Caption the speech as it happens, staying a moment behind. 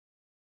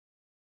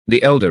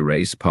The Elder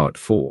Race Part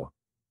 4.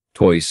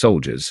 Toy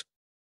Soldiers.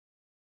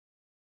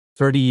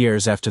 30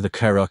 years after the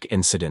Karuk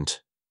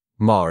incident.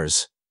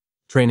 Mars.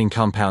 Training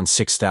Compound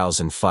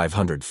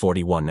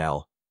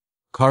 6541L.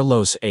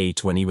 Carlos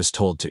ate when he was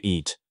told to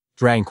eat,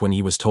 drank when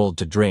he was told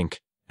to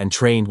drink, and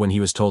trained when he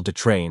was told to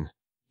train.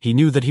 He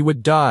knew that he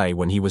would die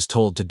when he was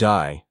told to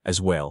die, as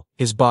well.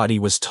 His body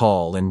was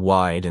tall and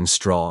wide and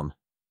strong.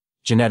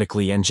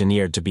 Genetically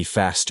engineered to be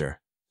faster,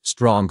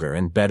 stronger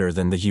and better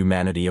than the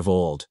humanity of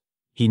old.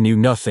 He knew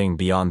nothing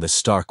beyond the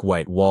stark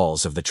white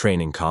walls of the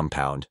training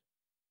compound.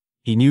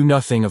 He knew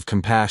nothing of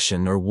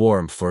compassion or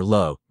warmth or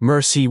love.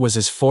 Mercy was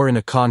as foreign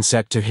a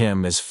concept to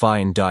him as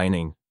fine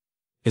dining.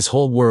 His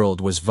whole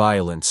world was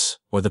violence,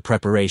 or the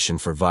preparation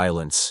for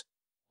violence.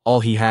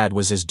 All he had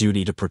was his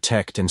duty to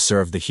protect and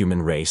serve the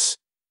human race.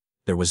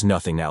 There was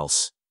nothing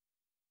else.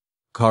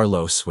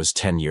 Carlos was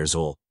 10 years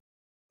old.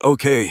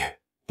 Okay,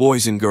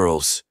 boys and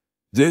girls.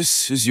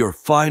 This is your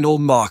final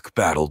mock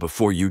battle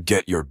before you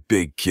get your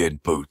big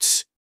kid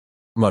boots,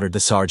 muttered the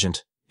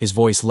sergeant, his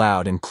voice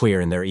loud and clear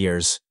in their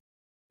ears.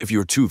 If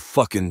you're too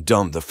fucking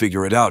dumb to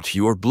figure it out,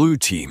 you're blue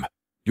team.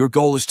 Your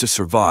goal is to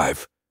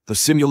survive. The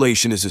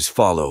simulation is as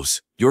follows.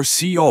 Your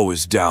CO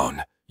is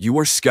down. You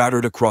are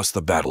scattered across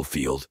the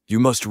battlefield. You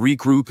must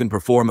regroup and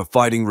perform a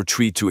fighting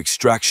retreat to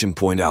Extraction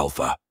Point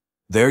Alpha.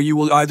 There you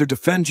will either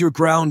defend your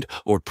ground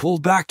or pull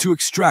back to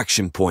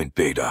Extraction Point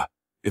Beta.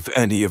 If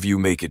any of you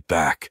make it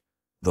back,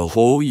 the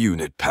whole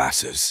unit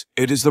passes.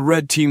 It is the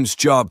red team's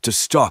job to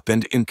stop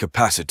and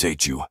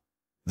incapacitate you.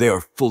 They are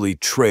fully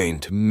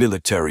trained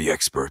military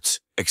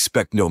experts.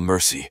 Expect no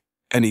mercy.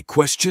 Any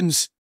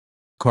questions?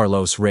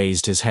 Carlos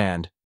raised his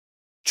hand.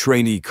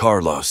 Trainee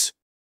Carlos.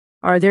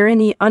 Are there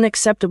any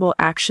unacceptable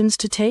actions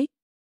to take?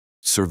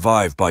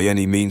 Survive by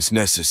any means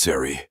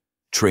necessary.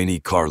 Trainee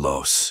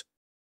Carlos.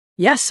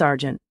 Yes,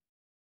 Sergeant.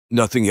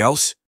 Nothing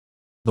else?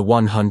 The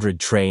 100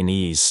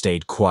 trainees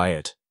stayed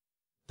quiet.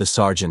 The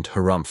sergeant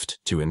harumphed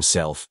to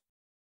himself.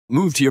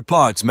 Move to your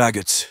pods,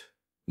 maggots.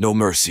 No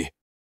mercy.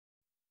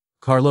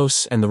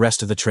 Carlos and the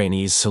rest of the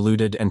trainees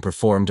saluted and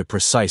performed a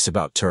precise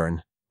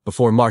about-turn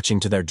before marching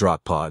to their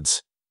drop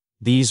pods.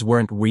 These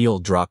weren't real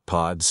drop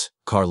pods,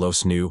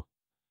 Carlos knew.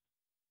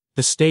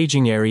 The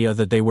staging area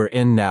that they were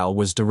in now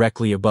was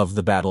directly above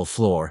the battle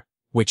floor,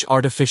 which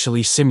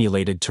artificially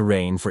simulated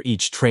terrain for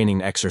each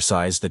training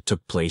exercise that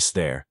took place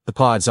there. The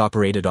pods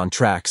operated on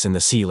tracks in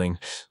the ceiling,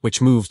 which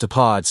moved the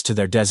pods to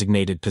their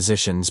designated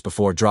positions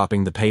before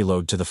dropping the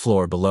payload to the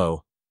floor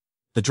below.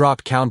 The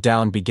drop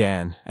countdown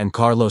began, and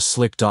Carlos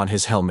slipped on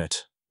his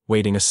helmet,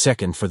 waiting a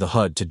second for the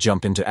HUD to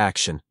jump into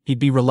action. He'd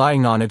be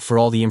relying on it for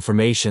all the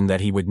information that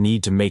he would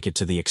need to make it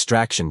to the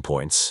extraction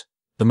points,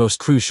 the most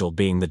crucial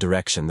being the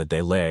direction that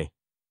they lay.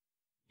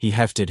 He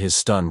hefted his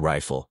stun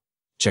rifle,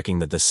 checking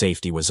that the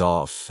safety was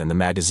off and the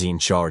magazine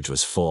charge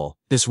was full.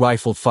 This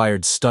rifle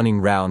fired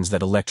stunning rounds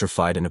that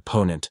electrified an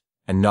opponent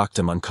and knocked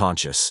him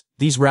unconscious.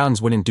 These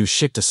rounds wouldn't do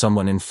shit to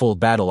someone in full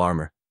battle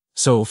armor,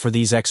 so for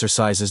these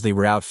exercises they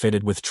were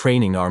outfitted with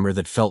training armor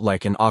that felt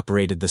like and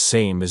operated the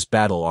same as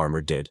battle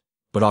armor did,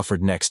 but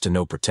offered next to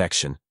no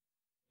protection.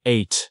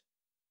 8.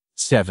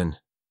 7.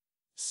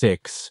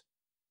 6.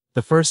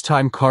 The first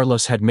time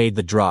Carlos had made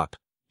the drop,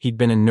 he'd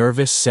been a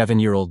nervous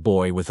 7-year-old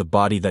boy with a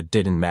body that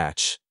didn't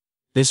match.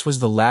 This was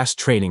the last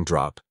training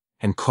drop,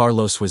 and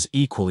Carlos was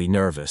equally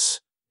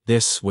nervous.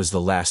 This was the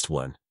last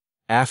one.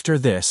 After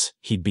this,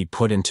 he'd be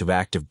put into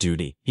active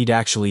duty. He'd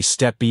actually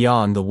step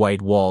beyond the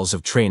white walls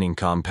of Training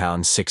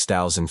Compound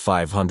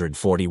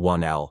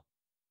 6541L.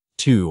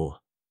 2.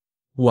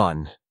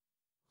 1.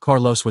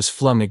 Carlos was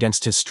flung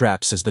against his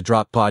straps as the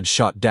drop pod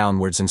shot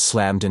downwards and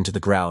slammed into the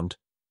ground.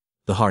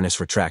 The harness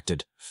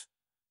retracted.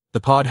 The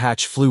pod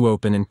hatch flew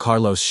open and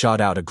Carlos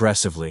shot out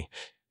aggressively,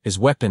 his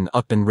weapon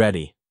up and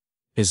ready.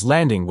 His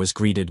landing was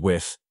greeted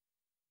with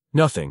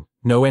nothing.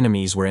 No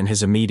enemies were in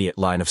his immediate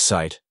line of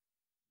sight.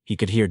 He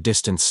could hear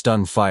distant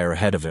stun fire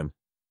ahead of him.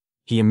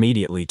 He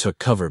immediately took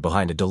cover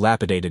behind a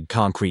dilapidated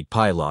concrete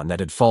pylon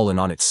that had fallen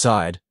on its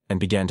side and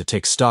began to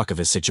take stock of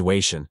his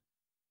situation.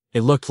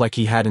 It looked like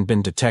he hadn't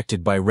been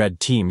detected by Red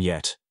Team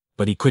yet,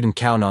 but he couldn't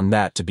count on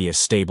that to be a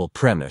stable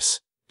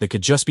premise. They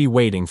could just be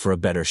waiting for a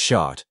better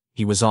shot.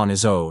 He was on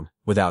his own,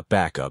 without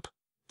backup.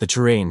 The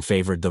terrain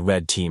favored the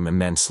Red Team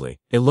immensely.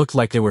 It looked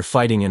like they were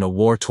fighting in a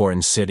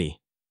war-torn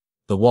city.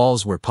 The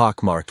walls were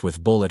pockmarked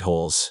with bullet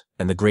holes,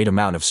 and the great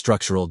amount of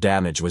structural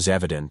damage was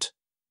evident.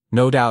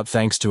 No doubt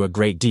thanks to a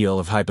great deal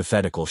of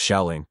hypothetical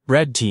shelling.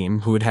 Red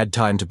Team, who had had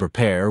time to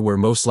prepare, were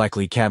most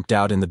likely camped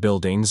out in the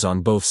buildings on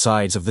both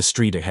sides of the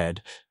street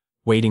ahead,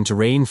 waiting to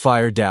rain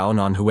fire down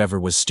on whoever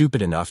was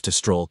stupid enough to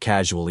stroll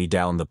casually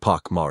down the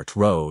pockmarked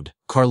road.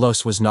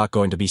 Carlos was not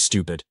going to be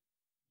stupid.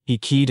 He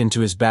keyed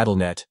into his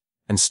BattleNet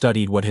and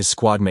studied what his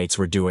squadmates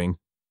were doing.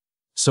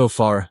 So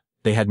far,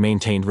 they had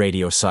maintained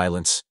radio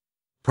silence,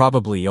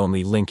 probably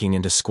only linking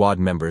into squad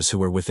members who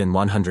were within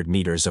 100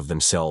 meters of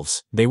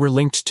themselves. They were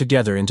linked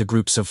together into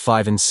groups of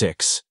 5 and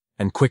 6,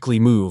 and quickly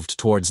moved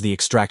towards the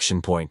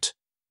extraction point.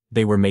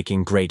 They were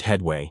making great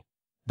headway.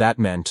 That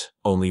meant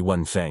only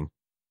one thing.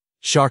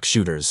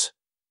 Sharpshooters.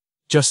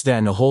 Just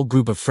then, a whole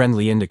group of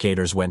friendly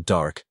indicators went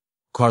dark.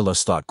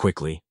 Carlos thought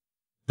quickly.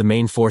 The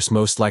main force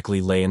most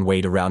likely lay in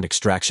wait around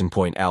Extraction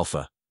Point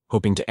Alpha,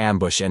 hoping to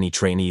ambush any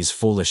trainees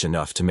foolish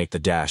enough to make the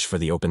dash for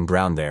the open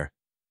ground there.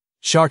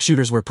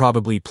 Sharpshooters were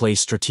probably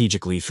placed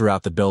strategically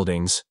throughout the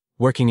buildings,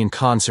 working in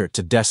concert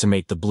to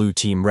decimate the blue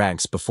team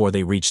ranks before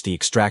they reached the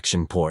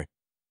extraction point.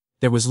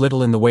 There was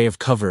little in the way of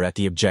cover at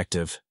the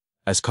objective,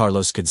 as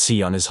Carlos could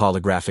see on his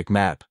holographic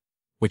map,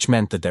 which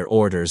meant that their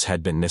orders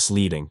had been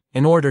misleading.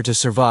 In order to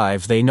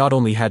survive, they not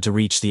only had to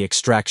reach the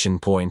extraction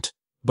point,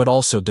 but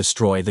also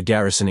destroy the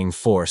garrisoning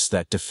force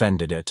that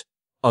defended it.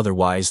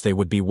 Otherwise, they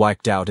would be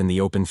wiped out in the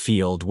open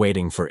field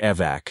waiting for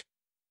evac.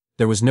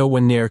 There was no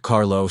one near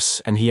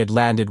Carlos, and he had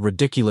landed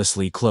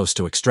ridiculously close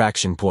to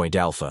Extraction Point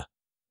Alpha.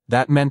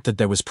 That meant that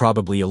there was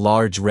probably a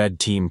large red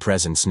team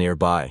presence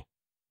nearby.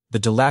 The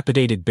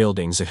dilapidated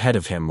buildings ahead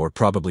of him were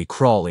probably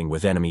crawling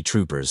with enemy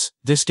troopers.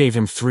 This gave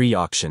him 3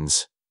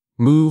 options.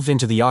 Move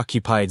into the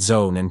occupied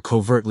zone and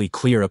covertly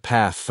clear a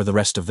path for the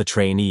rest of the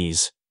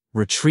trainees,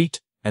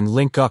 retreat and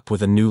link up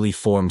with a newly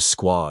formed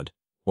squad,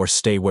 or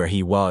stay where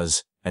he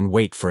was and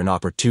wait for an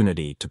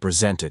opportunity to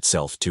present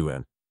itself to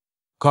him.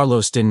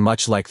 Carlos didn't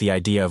much like the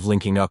idea of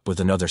linking up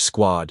with another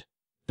squad.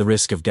 The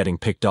risk of getting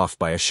picked off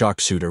by a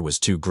sharpshooter was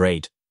too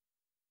great.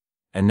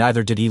 And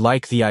neither did he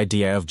like the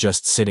idea of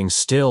just sitting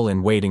still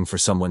and waiting for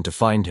someone to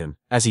find him.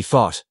 As he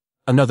fought,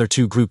 another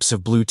 2 groups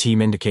of blue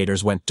team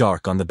indicators went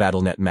dark on the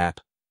BattleNet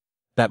map.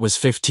 That was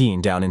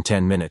 15 down in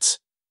 10 minutes.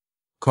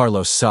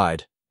 Carlos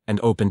sighed and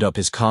opened up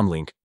his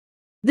comlink.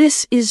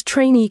 This is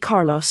Trainee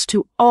Carlos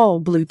to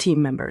all blue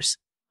team members.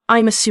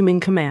 I'm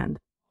assuming command.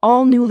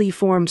 All newly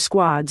formed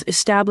squads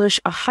establish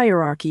a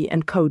hierarchy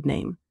and code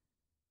name.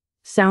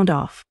 Sound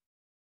off.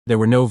 There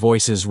were no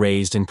voices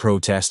raised in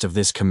protest of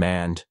this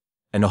command,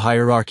 and a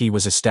hierarchy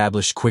was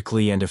established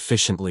quickly and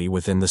efficiently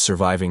within the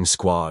surviving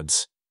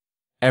squads.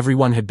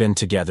 Everyone had been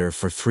together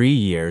for 3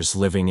 years,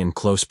 living in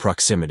close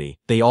proximity.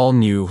 They all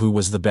knew who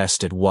was the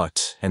best at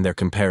what and their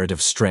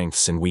comparative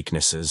strengths and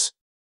weaknesses.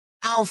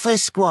 Alpha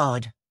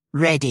Squad,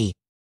 ready.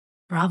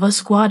 Bravo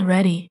Squad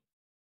ready.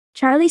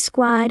 Charlie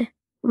Squad,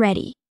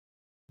 ready.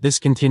 This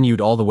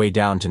continued all the way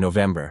down to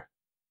November.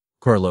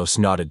 Carlos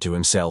nodded to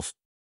himself.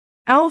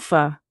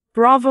 Alpha,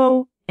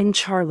 Bravo, and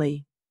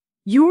Charlie.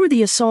 You're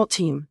the assault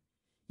team.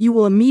 You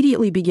will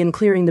immediately begin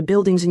clearing the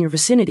buildings in your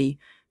vicinity,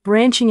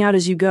 branching out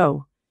as you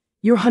go.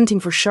 You're hunting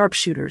for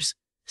sharpshooters.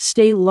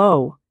 Stay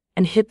low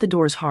and hit the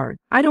doors hard.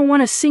 I don't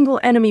want a single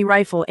enemy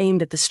rifle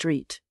aimed at the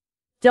street.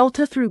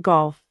 Delta through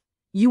Golf,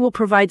 you will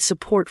provide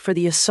support for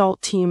the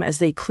assault team as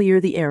they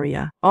clear the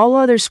area. All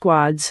other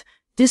squads,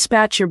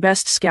 dispatch your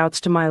best scouts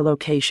to my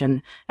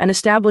location and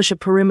establish a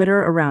perimeter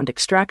around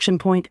Extraction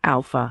Point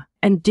Alpha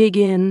and dig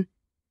in.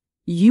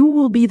 You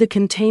will be the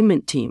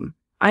containment team.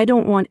 I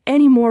don't want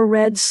any more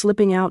Reds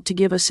slipping out to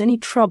give us any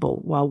trouble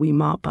while we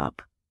mop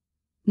up.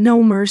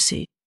 No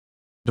mercy.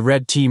 The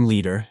Red Team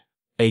leader,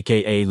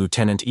 aka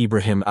Lieutenant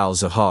Ibrahim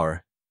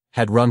Al-Zahar,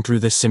 had run through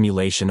this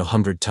simulation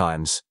 100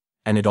 times,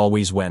 and it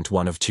always went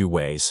one of 2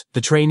 ways.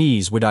 The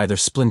trainees would either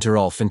splinter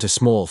off into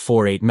small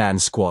 4-8-man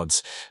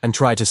squads and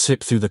try to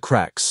slip through the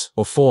cracks,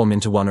 or form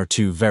into 1 or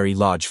 2 very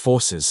large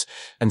forces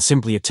and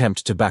simply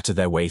attempt to batter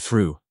their way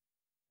through.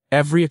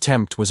 Every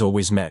attempt was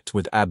always met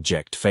with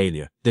abject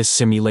failure. This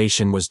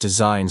simulation was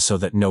designed so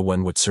that no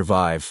one would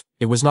survive.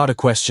 It was not a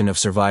question of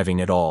surviving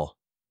at all,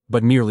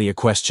 but merely a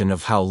question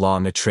of how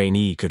long a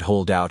trainee could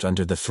hold out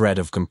under the threat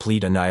of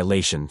complete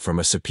annihilation from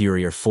a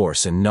superior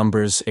force in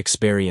numbers,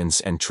 experience,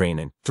 and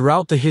training.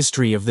 Throughout the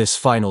history of this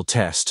final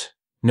test,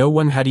 no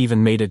one had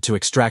even made it to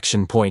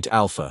Extraction Point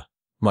Alpha,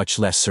 much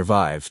less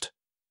survived.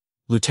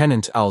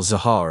 Lieutenant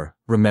Al-Zahar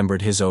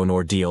remembered his own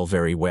ordeal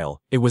very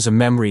well. It was a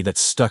memory that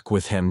stuck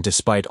with him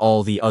despite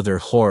all the other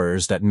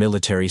horrors that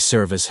military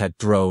service had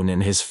thrown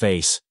in his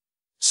face.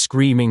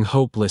 Screaming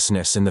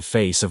hopelessness in the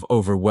face of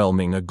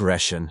overwhelming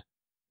aggression.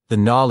 The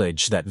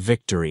knowledge that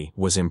victory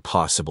was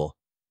impossible,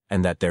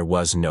 and that there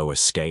was no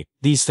escape.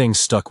 These things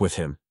stuck with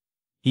him.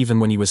 Even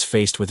when he was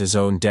faced with his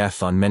own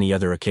death on many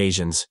other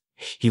occasions,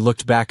 he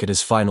looked back at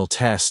his final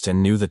test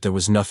and knew that there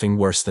was nothing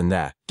worse than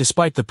that.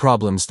 Despite the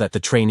problems that the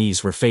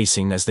trainees were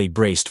facing as they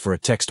braced for a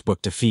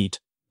textbook defeat,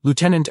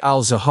 Lieutenant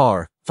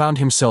Al-Zahar found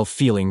himself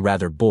feeling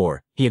rather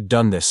bored. He had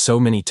done this so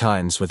many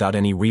times without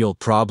any real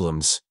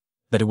problems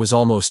that it was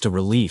almost a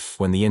relief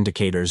when the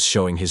indicators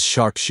showing his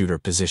sharpshooter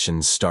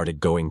positions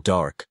started going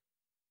dark.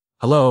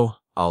 Hello,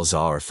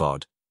 Al-Zahar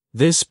thought.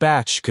 This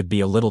batch could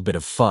be a little bit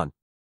of fun.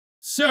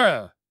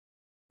 Sir!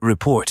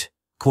 Report,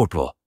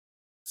 Corporal.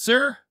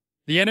 Sir,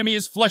 the enemy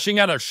is flushing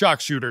out our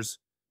sharpshooters.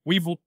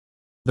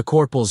 The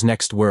corporal's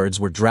next words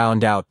were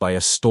drowned out by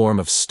a storm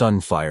of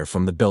stun fire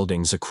from the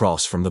buildings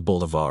across from the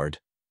boulevard.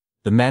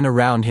 The men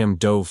around him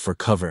dove for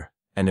cover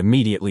and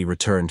immediately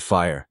returned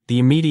fire. The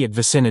immediate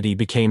vicinity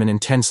became an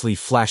intensely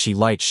flashy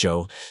light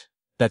show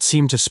that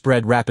seemed to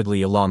spread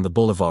rapidly along the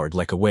boulevard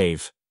like a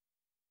wave.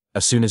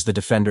 As soon as the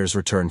defenders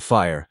returned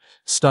fire,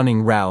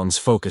 stunning rounds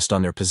focused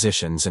on their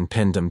positions and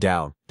pinned them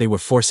down. They were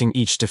forcing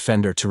each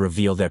defender to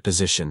reveal their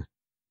position.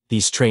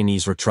 These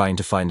trainees were trying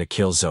to find a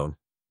kill zone.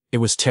 It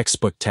was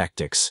textbook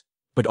tactics,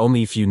 but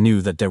only if you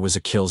knew that there was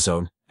a kill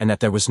zone, and that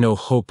there was no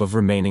hope of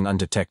remaining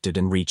undetected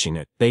and reaching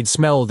it. They'd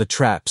smell the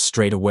trap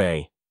straight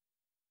away.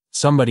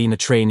 Somebody in the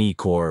trainee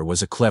corps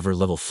was a clever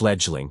little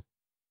fledgling.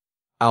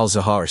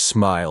 Al-Zahar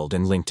smiled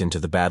and linked into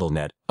the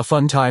BattleNet. A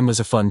fun time was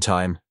a fun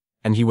time,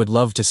 and he would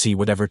love to see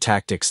whatever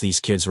tactics these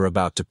kids were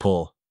about to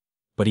pull.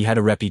 But he had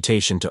a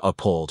reputation to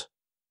uphold.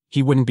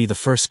 He wouldn't be the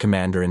first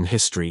commander in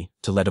history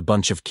to let a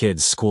bunch of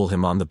kids school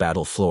him on the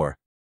battle floor.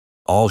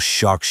 All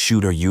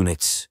sharpshooter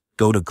units,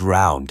 go to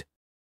ground.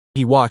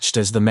 He watched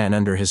as the men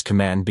under his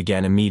command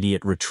began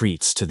immediate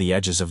retreats to the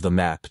edges of the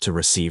map to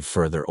receive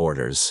further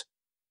orders.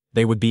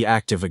 They would be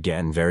active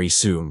again very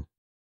soon.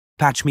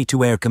 Patch me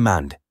to Air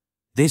Command.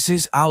 This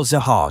is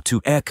Al-Zahar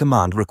to Air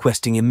Command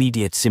requesting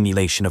immediate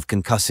simulation of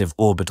concussive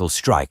orbital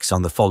strikes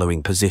on the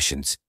following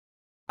positions.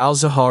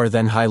 Al-Zahar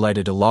then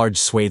highlighted a large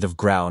swathe of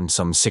ground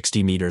some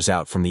 60 meters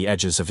out from the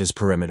edges of his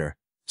perimeter,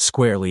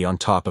 squarely on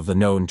top of the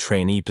known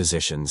trainee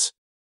positions.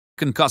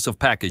 Concussive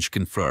package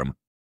confirm.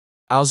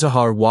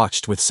 Al-Zahar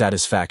watched with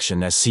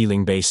satisfaction as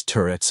ceiling-based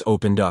turrets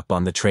opened up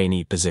on the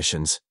trainee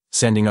positions,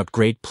 sending up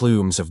great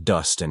plumes of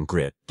dust and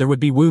grit. There would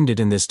be wounded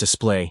in this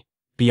display,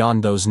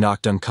 beyond those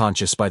knocked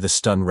unconscious by the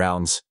stun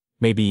rounds,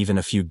 maybe even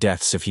a few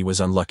deaths if he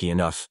was unlucky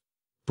enough.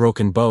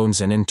 Broken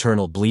bones and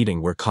internal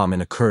bleeding were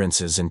common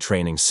occurrences in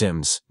training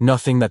sims,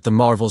 nothing that the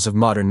marvels of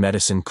modern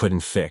medicine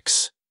couldn't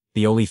fix.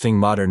 The only thing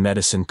modern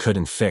medicine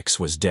couldn't fix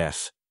was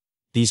death.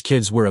 These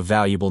kids were a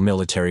valuable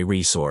military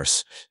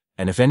resource,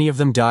 and if any of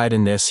them died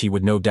in this, he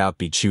would no doubt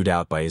be chewed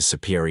out by his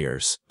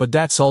superiors. But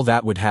that's all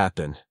that would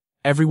happen.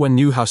 Everyone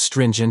knew how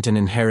stringent and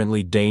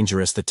inherently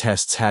dangerous the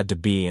tests had to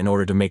be in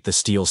order to make the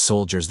steel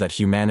soldiers that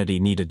humanity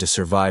needed to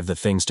survive the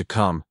things to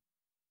come.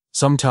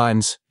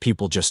 Sometimes,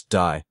 people just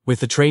die. With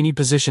the trainee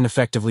position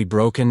effectively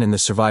broken and the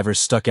survivors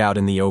stuck out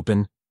in the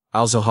open,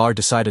 Al-Zahar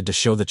decided to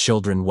show the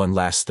children one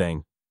last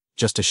thing,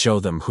 just to show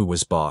them who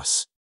was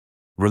boss.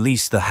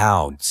 Release the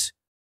hounds.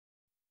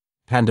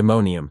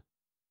 Pandemonium.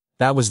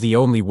 That was the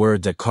only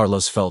word that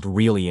Carlos felt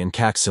really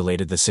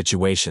encapsulated the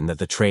situation that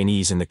the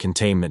trainees in the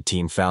containment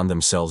team found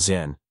themselves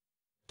in.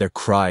 Their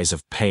cries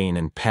of pain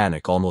and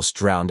panic almost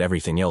drowned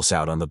everything else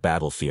out on the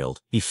battlefield.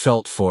 He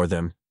felt for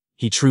them.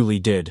 He truly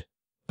did.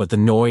 But the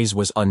noise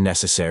was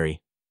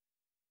unnecessary.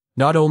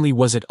 Not only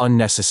was it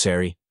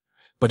unnecessary,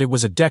 but it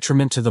was a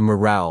detriment to the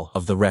morale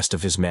of the rest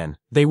of his men.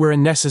 They were a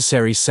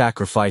necessary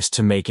sacrifice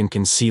to make in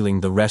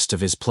concealing the rest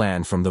of his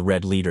plan from the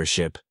Red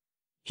leadership.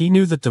 He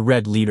knew that the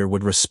Red leader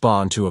would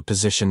respond to a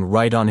position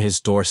right on his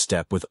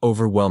doorstep with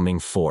overwhelming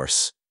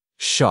force,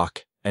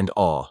 shock, and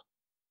awe.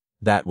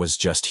 That was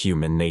just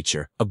human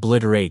nature.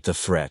 Obliterate the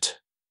threat.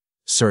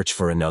 Search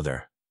for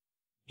another.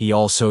 He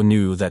also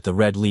knew that the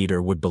Red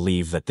leader would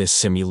believe that this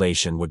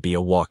simulation would be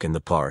a walk in the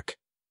park.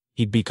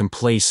 He'd be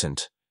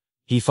complacent.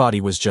 He thought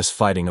he was just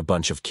fighting a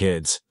bunch of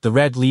kids. The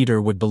Red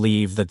leader would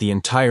believe that the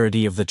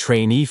entirety of the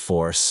trainee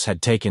force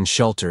had taken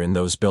shelter in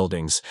those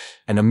buildings,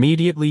 and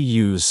immediately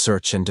use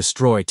search and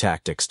destroy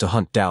tactics to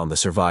hunt down the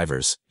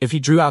survivors. If he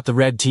drew out the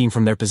Red team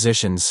from their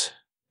positions,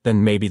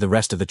 then maybe the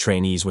rest of the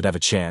trainees would have a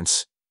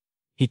chance.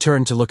 He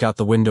turned to look out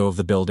the window of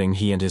the building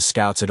he and his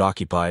scouts had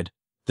occupied.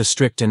 The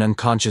strict and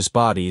unconscious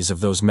bodies of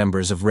those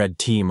members of Red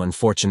Team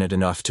unfortunate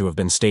enough to have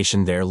been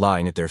stationed there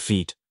lying at their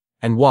feet,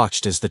 and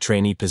watched as the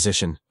trainee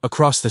position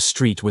across the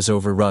street was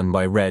overrun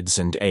by Reds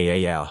and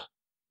AAL.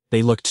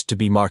 They looked to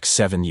be Mark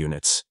 7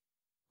 units.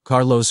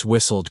 Carlos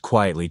whistled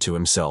quietly to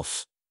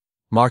himself.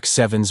 Mark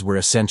 7s were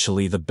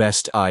essentially the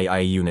best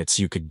II units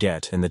you could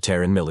get in the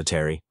Terran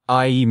military,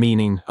 IE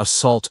meaning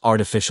Assault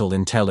Artificial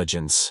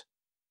Intelligence.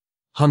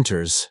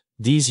 Hunters.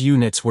 These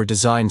units were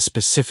designed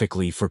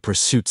specifically for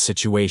pursuit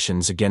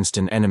situations against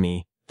an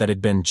enemy that had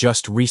been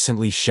just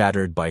recently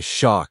shattered by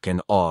shock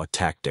and awe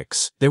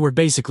tactics. They were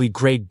basically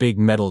great big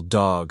metal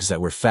dogs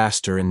that were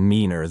faster and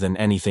meaner than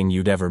anything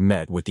you'd ever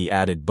met, with the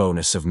added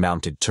bonus of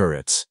mounted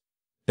turrets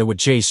that would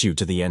chase you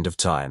to the end of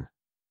time.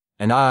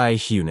 An II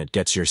unit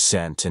gets your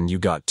scent and you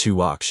got two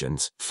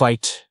options: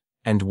 fight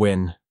and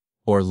win,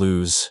 or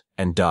lose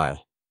and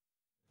die.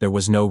 There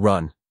was no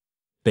run.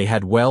 They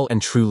had well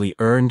and truly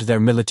earned their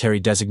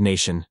military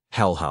designation,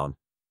 Hellhound.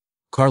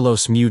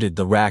 Carlos muted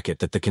the racket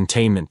that the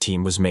containment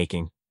team was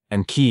making,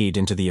 and keyed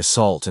into the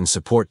assault and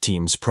support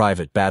team's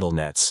private battle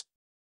nets.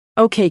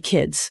 Okay,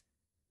 kids.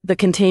 The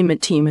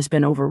containment team has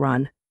been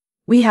overrun.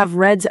 We have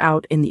Reds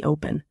out in the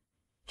open.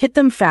 Hit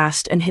them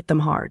fast and hit them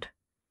hard.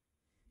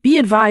 Be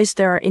advised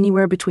there are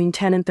anywhere between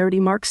 10 and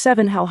 30 Mark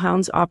 7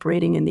 Hellhounds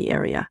operating in the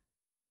area.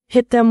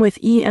 Hit them with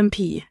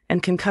EMP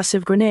and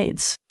concussive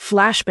grenades,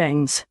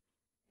 flashbangs.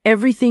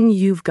 Everything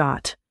you've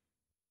got.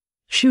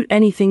 Shoot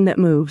anything that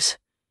moves.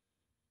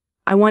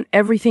 I want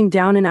everything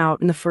down and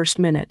out in the first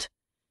minute.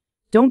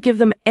 Don't give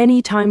them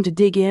any time to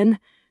dig in.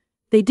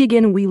 They dig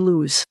in and we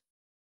lose.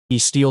 He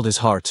steeled his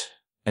heart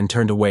and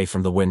turned away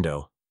from the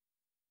window.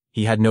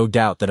 He had no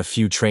doubt that a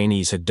few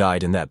trainees had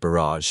died in that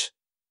barrage.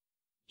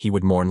 He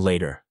would mourn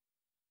later.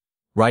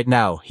 Right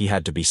now, he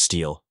had to be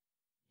steel.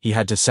 He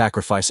had to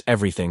sacrifice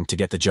everything to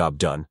get the job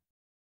done.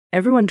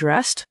 Everyone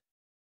dressed?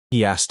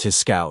 He asked his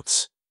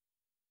scouts.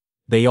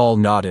 They all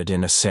nodded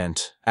in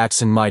assent,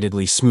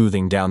 absent-mindedly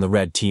smoothing down the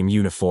red team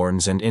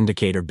uniforms and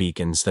indicator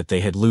beacons that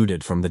they had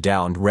looted from the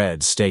downed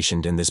Reds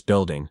stationed in this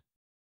building.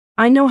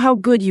 I know how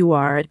good you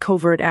are at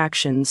covert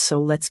actions, so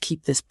let's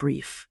keep this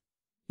brief.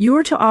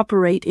 You're to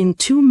operate in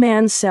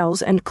two-man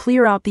cells and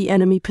clear out the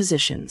enemy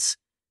positions.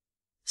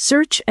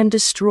 Search and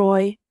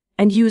destroy,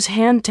 and use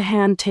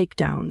hand-to-hand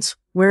takedowns,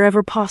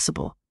 wherever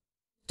possible.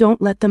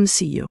 Don't let them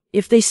see you.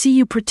 If they see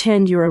you,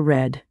 pretend you're a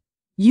Red.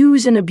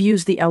 Use and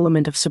abuse the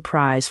element of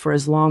surprise for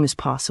as long as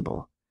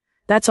possible.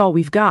 That's all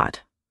we've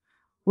got.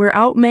 We're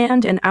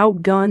outmanned and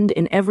outgunned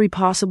in every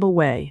possible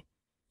way.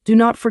 Do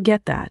not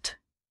forget that.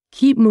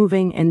 Keep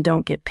moving and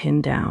don't get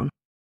pinned down.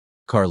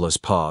 Carlos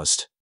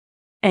paused.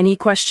 Any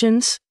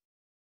questions?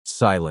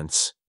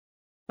 Silence.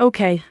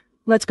 Okay,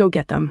 let's go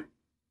get them.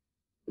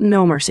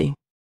 No mercy.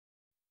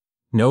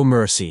 No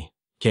mercy,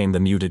 came the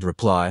muted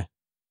reply.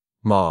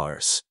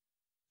 Mars.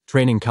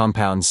 Training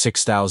Compound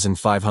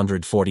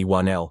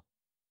 6541L.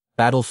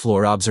 Battle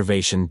Floor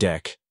Observation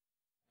Deck.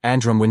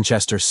 Androm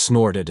Winchester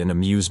snorted in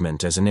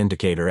amusement as an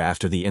indicator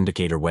after the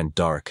indicator went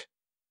dark.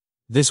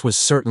 This was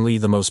certainly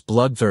the most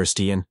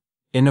bloodthirsty and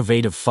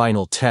innovative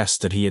final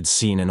test that he had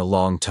seen in a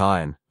long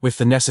time. With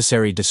the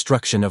necessary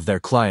destruction of their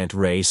client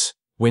race,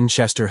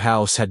 Winchester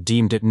House had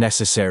deemed it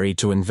necessary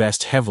to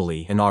invest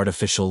heavily in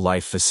artificial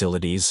life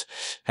facilities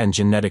and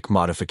genetic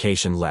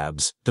modification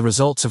labs. The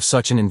results of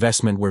such an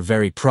investment were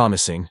very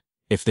promising,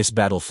 if this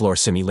battle floor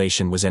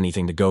simulation was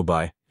anything to go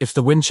by. If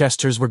the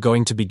Winchesters were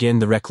going to begin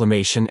the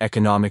reclamation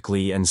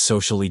economically and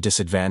socially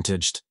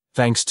disadvantaged,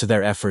 thanks to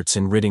their efforts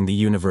in ridding the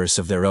universe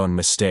of their own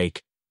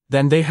mistake,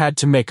 then they had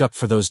to make up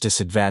for those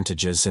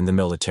disadvantages in the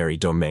military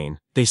domain.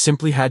 They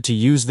simply had to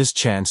use this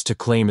chance to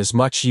claim as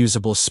much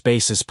usable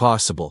space as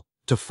possible,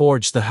 to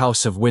forge the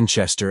House of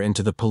Winchester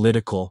into the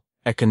political,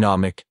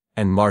 economic,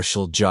 and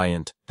martial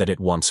giant that it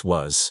once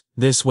was.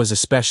 This was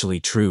especially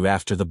true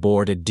after the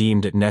board had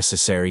deemed it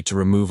necessary to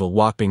remove a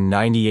whopping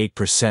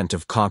 98%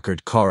 of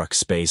conquered Karak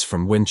space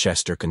from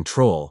Winchester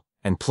control,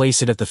 and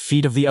place it at the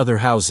feet of the other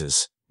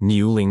houses,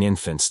 mewling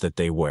infants that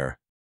they were.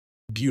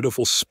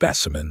 Beautiful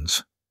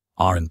specimens,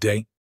 aren't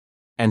they?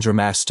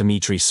 Androm asked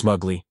Dmitri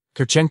smugly.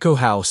 Kirchenko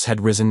House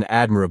had risen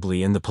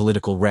admirably in the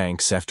political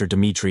ranks after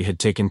Dmitri had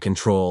taken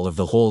control of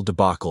the whole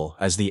debacle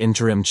as the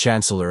interim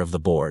chancellor of the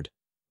board,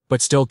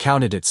 but still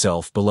counted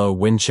itself below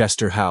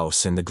Winchester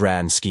House in the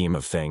grand scheme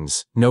of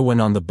things. No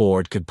one on the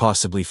board could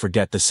possibly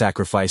forget the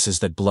sacrifices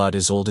that blood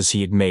as old as he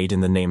had made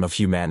in the name of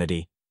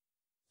humanity.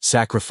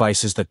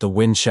 Sacrifices that the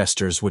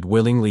Winchesters would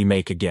willingly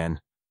make again.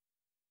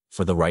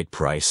 For the right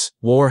price.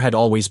 War had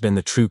always been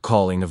the true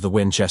calling of the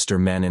Winchester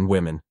men and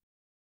women.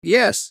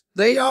 Yes,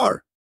 they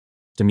are,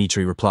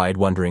 Dmitri replied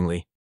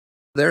wonderingly.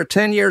 They're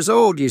 10 years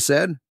old, you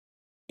said?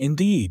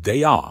 Indeed,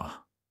 they are.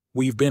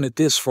 We've been at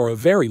this for a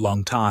very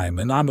long time,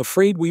 and I'm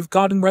afraid we've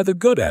gotten rather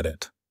good at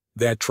it.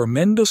 They're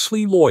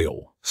tremendously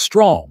loyal,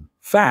 strong,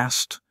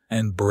 fast,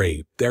 and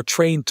brave. They're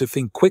trained to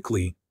think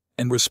quickly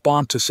and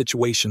respond to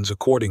situations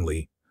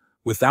accordingly,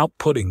 without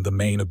putting the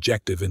main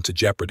objective into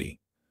jeopardy.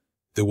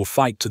 They will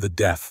fight to the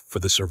death for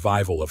the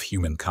survival of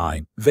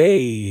humankind.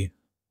 They,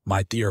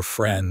 my dear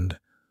friend,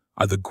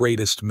 are the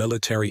greatest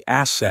military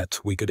asset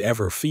we could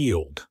ever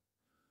field.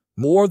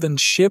 More than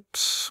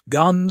ships,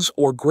 guns,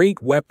 or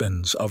great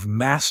weapons of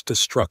mass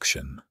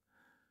destruction.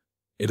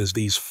 It is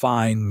these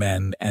fine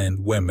men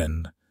and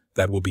women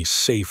that will be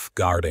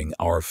safeguarding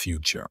our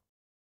future.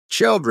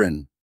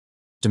 Children,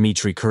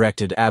 Dmitri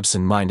corrected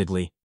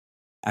absent-mindedly.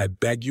 I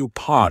beg your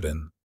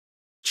pardon.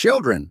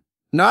 Children,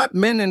 not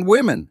men and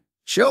women.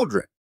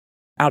 Children.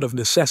 Out of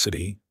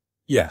necessity,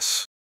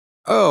 yes.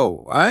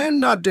 Oh, I am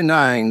not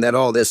denying that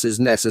all this is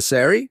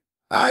necessary.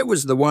 I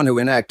was the one who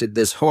enacted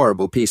this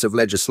horrible piece of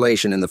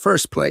legislation in the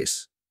first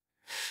place.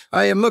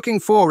 I am looking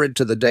forward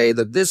to the day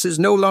that this is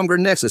no longer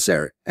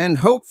necessary, and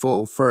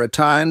hopeful for a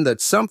time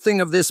that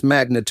something of this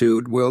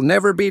magnitude will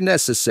never be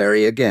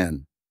necessary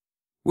again.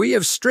 We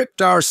have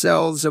stripped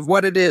ourselves of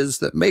what it is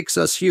that makes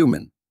us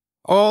human,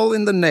 all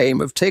in the name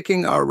of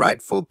taking our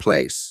rightful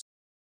place.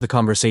 The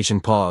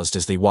conversation paused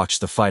as they watched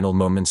the final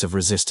moments of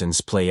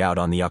resistance play out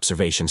on the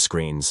observation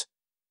screens.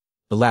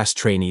 The last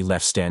trainee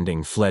left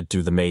standing fled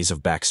through the maze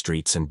of back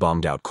streets and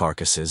bombed-out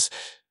carcasses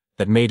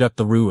that made up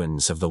the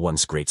ruins of the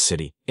once great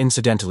city.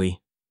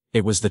 Incidentally,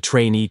 it was the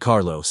trainee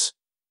Carlos.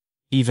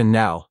 Even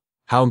now,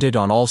 hounded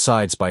on all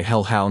sides by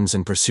hellhounds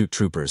and pursuit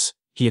troopers,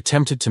 he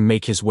attempted to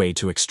make his way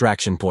to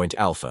Extraction Point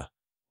Alpha,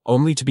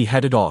 only to be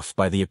headed off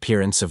by the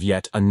appearance of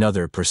yet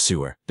another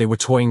pursuer. They were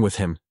toying with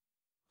him.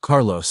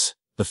 Carlos,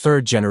 the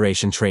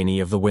third-generation trainee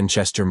of the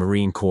Winchester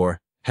Marine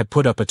Corps, had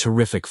put up a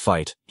terrific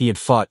fight. He had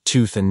fought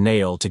tooth and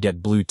nail to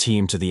get Blue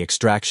Team to the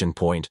extraction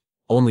point,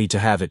 only to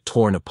have it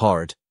torn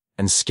apart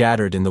and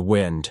scattered in the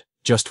wind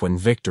just when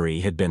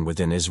victory had been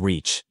within his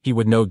reach. He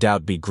would no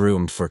doubt be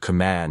groomed for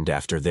command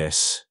after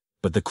this,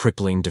 but the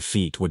crippling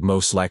defeat would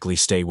most likely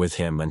stay with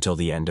him until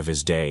the end of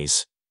his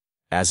days.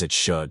 As it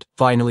should.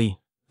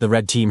 Finally, the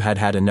Red Team had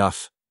had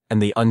enough,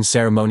 and they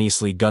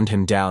unceremoniously gunned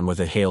him down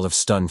with a hail of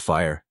stun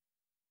fire.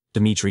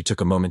 Dmitri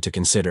took a moment to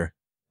consider,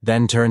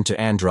 then turned to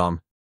Androm.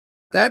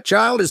 That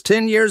child is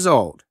 10 years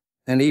old,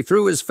 and he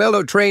threw his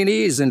fellow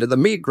trainees into the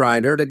meat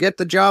grinder to get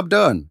the job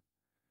done.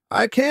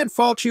 I can't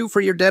fault you for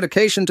your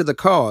dedication to the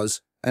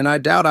cause, and I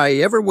doubt I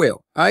ever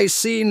will. I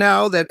see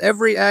now that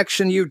every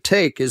action you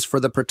take is for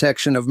the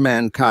protection of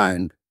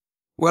mankind.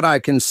 What I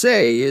can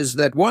say is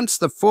that once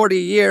the 40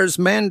 years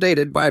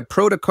mandated by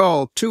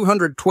Protocol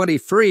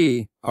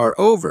 223 are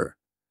over,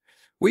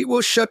 we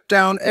will shut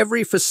down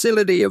every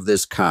facility of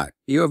this kind.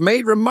 You have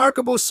made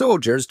remarkable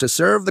soldiers to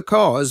serve the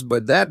cause,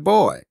 but that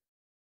boy,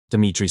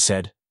 Dmitri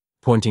said,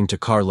 pointing to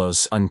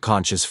Carlos'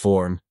 unconscious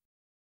form,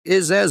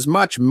 is as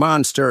much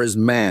monster as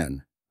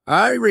man.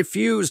 I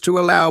refuse to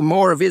allow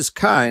more of his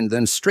kind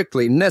than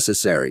strictly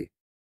necessary.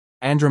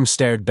 Androm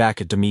stared back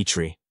at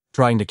Dmitri,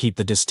 trying to keep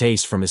the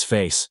distaste from his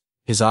face,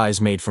 his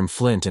eyes made from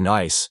flint and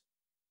ice.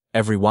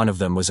 Every one of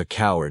them was a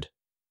coward.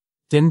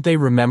 Didn't they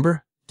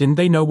remember? Didn't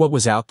they know what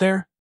was out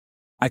there?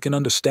 I can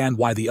understand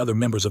why the other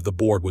members of the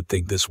board would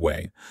think this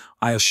way.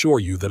 I assure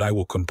you that I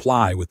will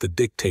comply with the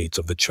dictates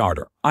of the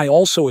charter. I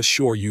also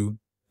assure you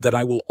that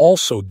I will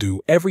also do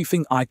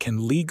everything I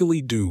can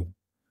legally do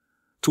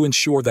to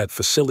ensure that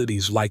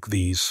facilities like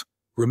these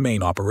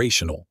remain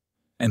operational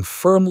and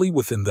firmly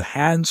within the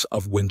hands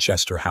of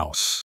Winchester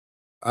House.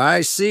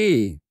 I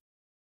see.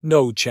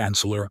 No,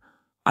 Chancellor,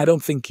 I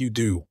don't think you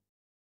do.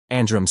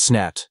 Androm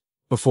snapped,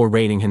 before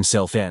reining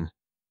himself in.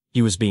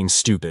 He was being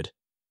stupid.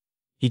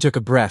 He took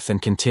a breath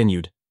and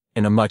continued,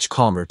 in a much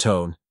calmer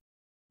tone.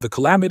 The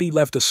calamity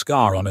left a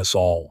scar on us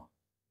all.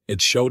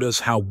 It showed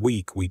us how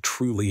weak we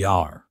truly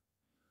are.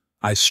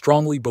 I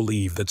strongly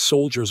believe that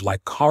soldiers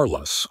like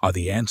Carlos are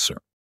the answer.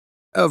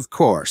 Of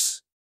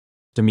course.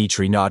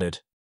 Dmitri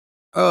nodded.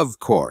 Of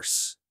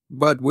course.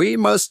 But we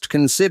must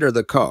consider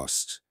the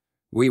cost.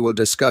 We will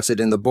discuss it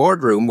in the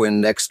boardroom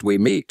when next we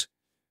meet.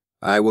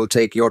 I will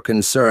take your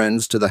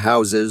concerns to the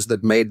houses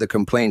that made the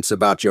complaints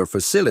about your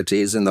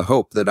facilities in the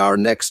hope that our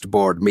next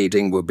board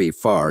meeting will be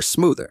far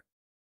smoother.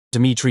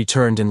 Dmitri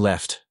turned and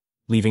left,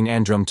 leaving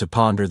Androm to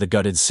ponder the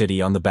gutted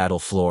city on the battle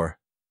floor.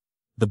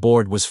 The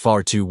board was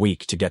far too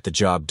weak to get the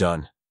job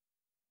done.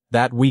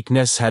 That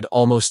weakness had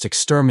almost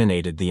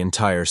exterminated the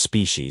entire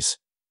species.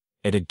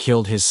 It had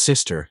killed his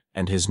sister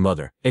and his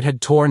mother. It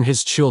had torn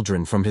his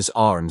children from his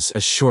arms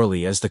as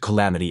surely as the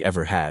calamity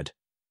ever had.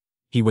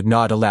 He would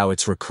not allow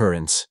its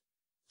recurrence.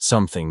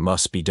 Something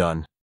must be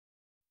done.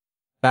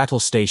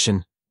 Battle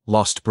station,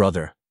 lost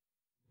brother.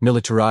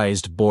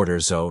 Militarized border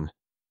zone.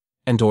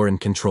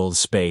 Andoran-controlled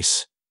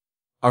space.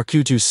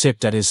 Arkutu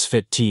sipped at his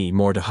fit tea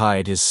more to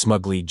hide his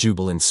smugly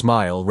jubilant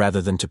smile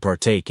rather than to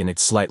partake in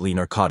its slightly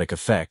narcotic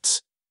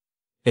effects.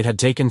 It had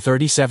taken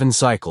 37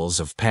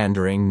 cycles of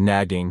pandering,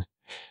 nagging,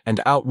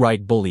 and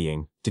outright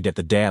bullying to get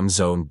the damn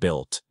zone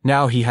built.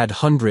 Now he had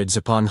hundreds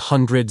upon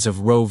hundreds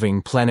of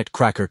roving Planet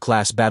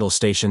Cracker-class battle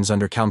stations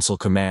under council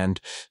command,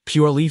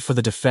 purely for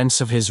the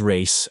defense of his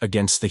race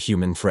against the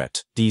human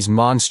threat. These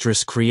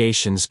monstrous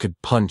creations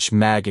could punch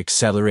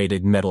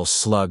mag-accelerated metal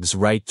slugs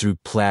right through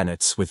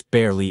planets with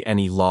barely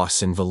any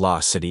loss in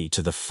velocity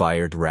to the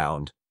fired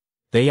round.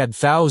 They had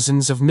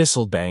thousands of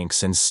missile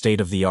banks and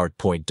state-of-the-art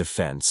point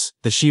defense.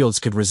 The shields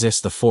could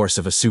resist the force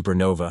of a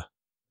supernova.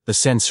 The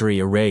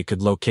sensory array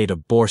could locate a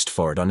burst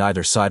fart on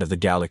either side of the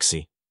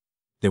galaxy.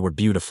 They were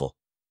beautiful.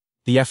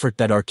 The effort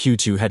that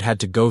Arkutu had had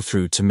to go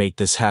through to make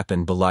this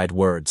happen belied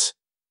words.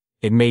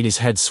 It made his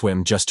head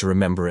swim just to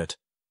remember it.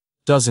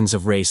 Dozens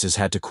of races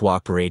had to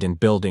cooperate in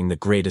building the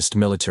greatest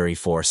military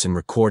force in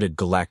recorded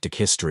galactic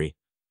history.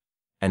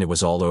 And it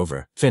was all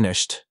over.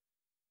 Finished.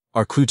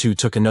 Arkutu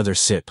took another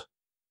sip.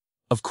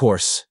 Of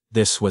course,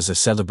 this was a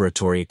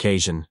celebratory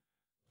occasion.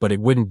 But it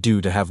wouldn't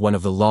do to have one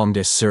of the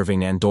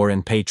longest-serving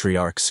Andoran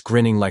patriarchs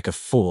grinning like a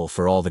fool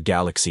for all the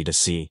galaxy to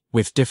see.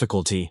 With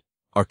difficulty,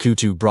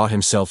 Arkutu brought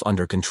himself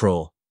under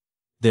control.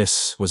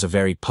 This was a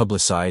very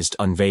publicized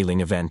unveiling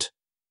event.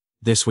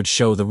 This would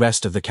show the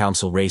rest of the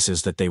council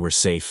races that they were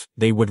safe.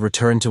 They would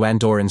return to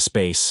Andoran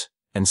space,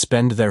 and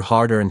spend their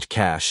hard-earned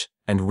cash,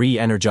 and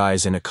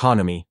re-energize an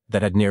economy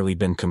that had nearly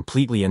been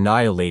completely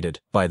annihilated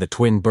by the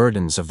twin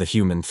burdens of the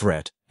human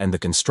threat and the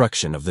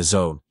construction of the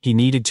zone. He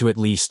needed to at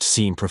least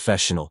seem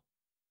professional.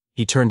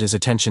 He turned his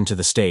attention to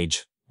the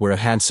stage, where a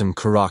handsome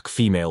Karak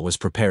female was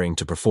preparing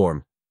to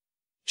perform.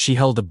 She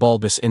held a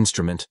bulbous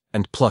instrument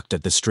and plucked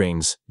at the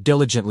strings,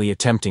 diligently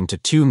attempting to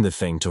tune the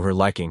thing to her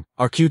liking.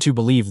 Arkutu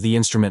believed the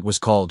instrument was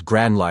called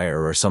Grand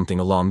Lyre or something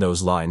along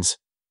those lines.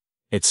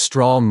 Its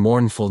strong,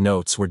 mournful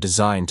notes were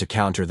designed to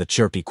counter the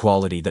chirpy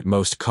quality that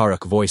most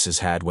Karak voices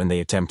had when they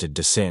attempted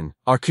to sing.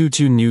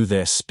 Arkutu knew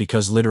this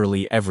because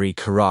literally every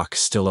Karak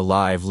still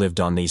alive lived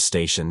on these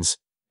stations,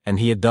 and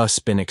he had thus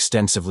been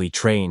extensively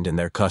trained in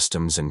their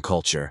customs and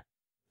culture.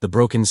 The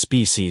broken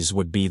species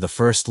would be the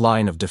first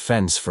line of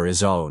defense for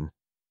his own.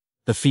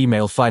 The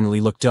female finally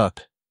looked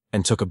up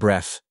and took a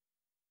breath.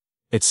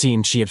 It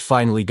seemed she had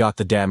finally got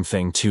the damn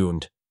thing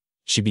tuned.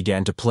 She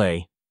began to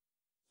play.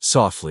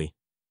 Softly.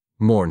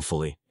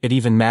 Mournfully. It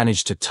even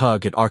managed to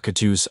tug at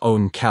Arkutu's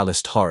own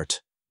calloused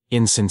heart,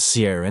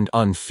 insincere and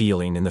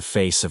unfeeling in the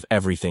face of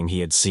everything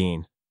he had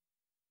seen.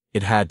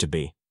 It had to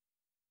be.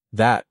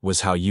 That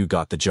was how you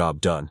got the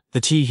job done.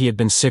 The tea he had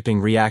been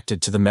sipping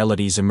reacted to the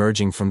melodies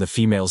emerging from the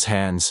female's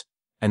hands,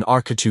 and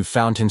Arkutu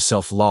found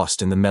himself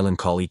lost in the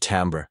melancholy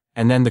timbre.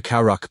 And then the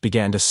Karuk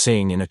began to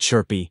sing in a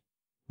chirpy,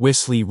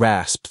 whistly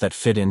rasp that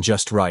fit in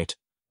just right,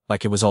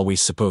 like it was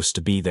always supposed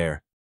to be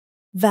there.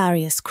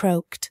 Various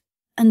croaked,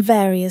 and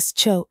Various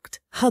choked,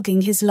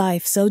 hugging his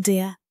life so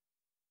dear.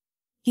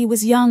 He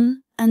was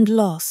young and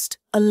lost,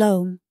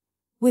 alone,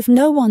 with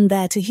no one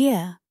there to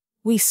hear.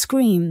 We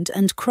screamed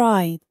and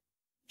cried.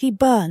 He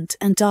burnt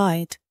and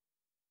died.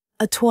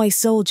 A toy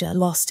soldier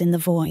lost in the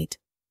void.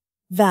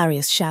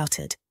 Various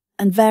shouted,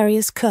 and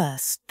Various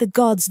cursed the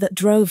gods that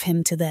drove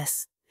him to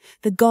this,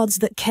 the gods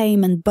that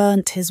came and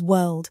burnt his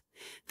world,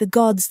 the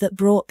gods that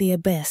brought the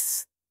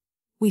abyss.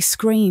 We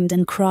screamed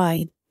and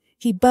cried.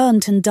 He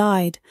burnt and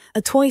died,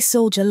 a toy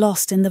soldier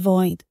lost in the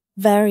void.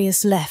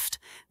 Various left,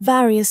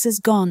 Various is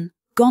gone,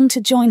 gone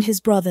to join his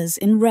brothers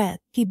in red.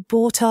 He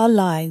bought our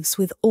lives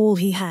with all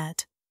he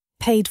had,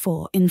 paid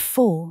for in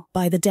full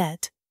by the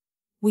dead.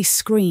 We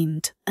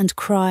screamed and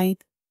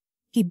cried.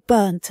 He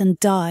burnt and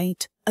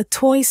died, a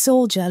toy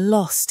soldier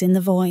lost in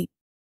the void.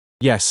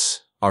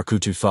 Yes,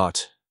 Arkutu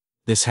thought,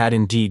 this had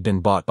indeed been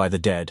bought by the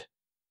dead,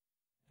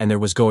 and there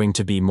was going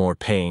to be more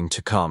paying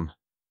to come.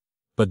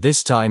 But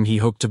this time he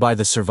hoped to buy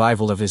the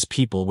survival of his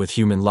people with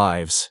human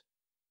lives.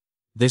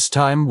 This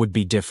time would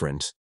be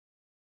different.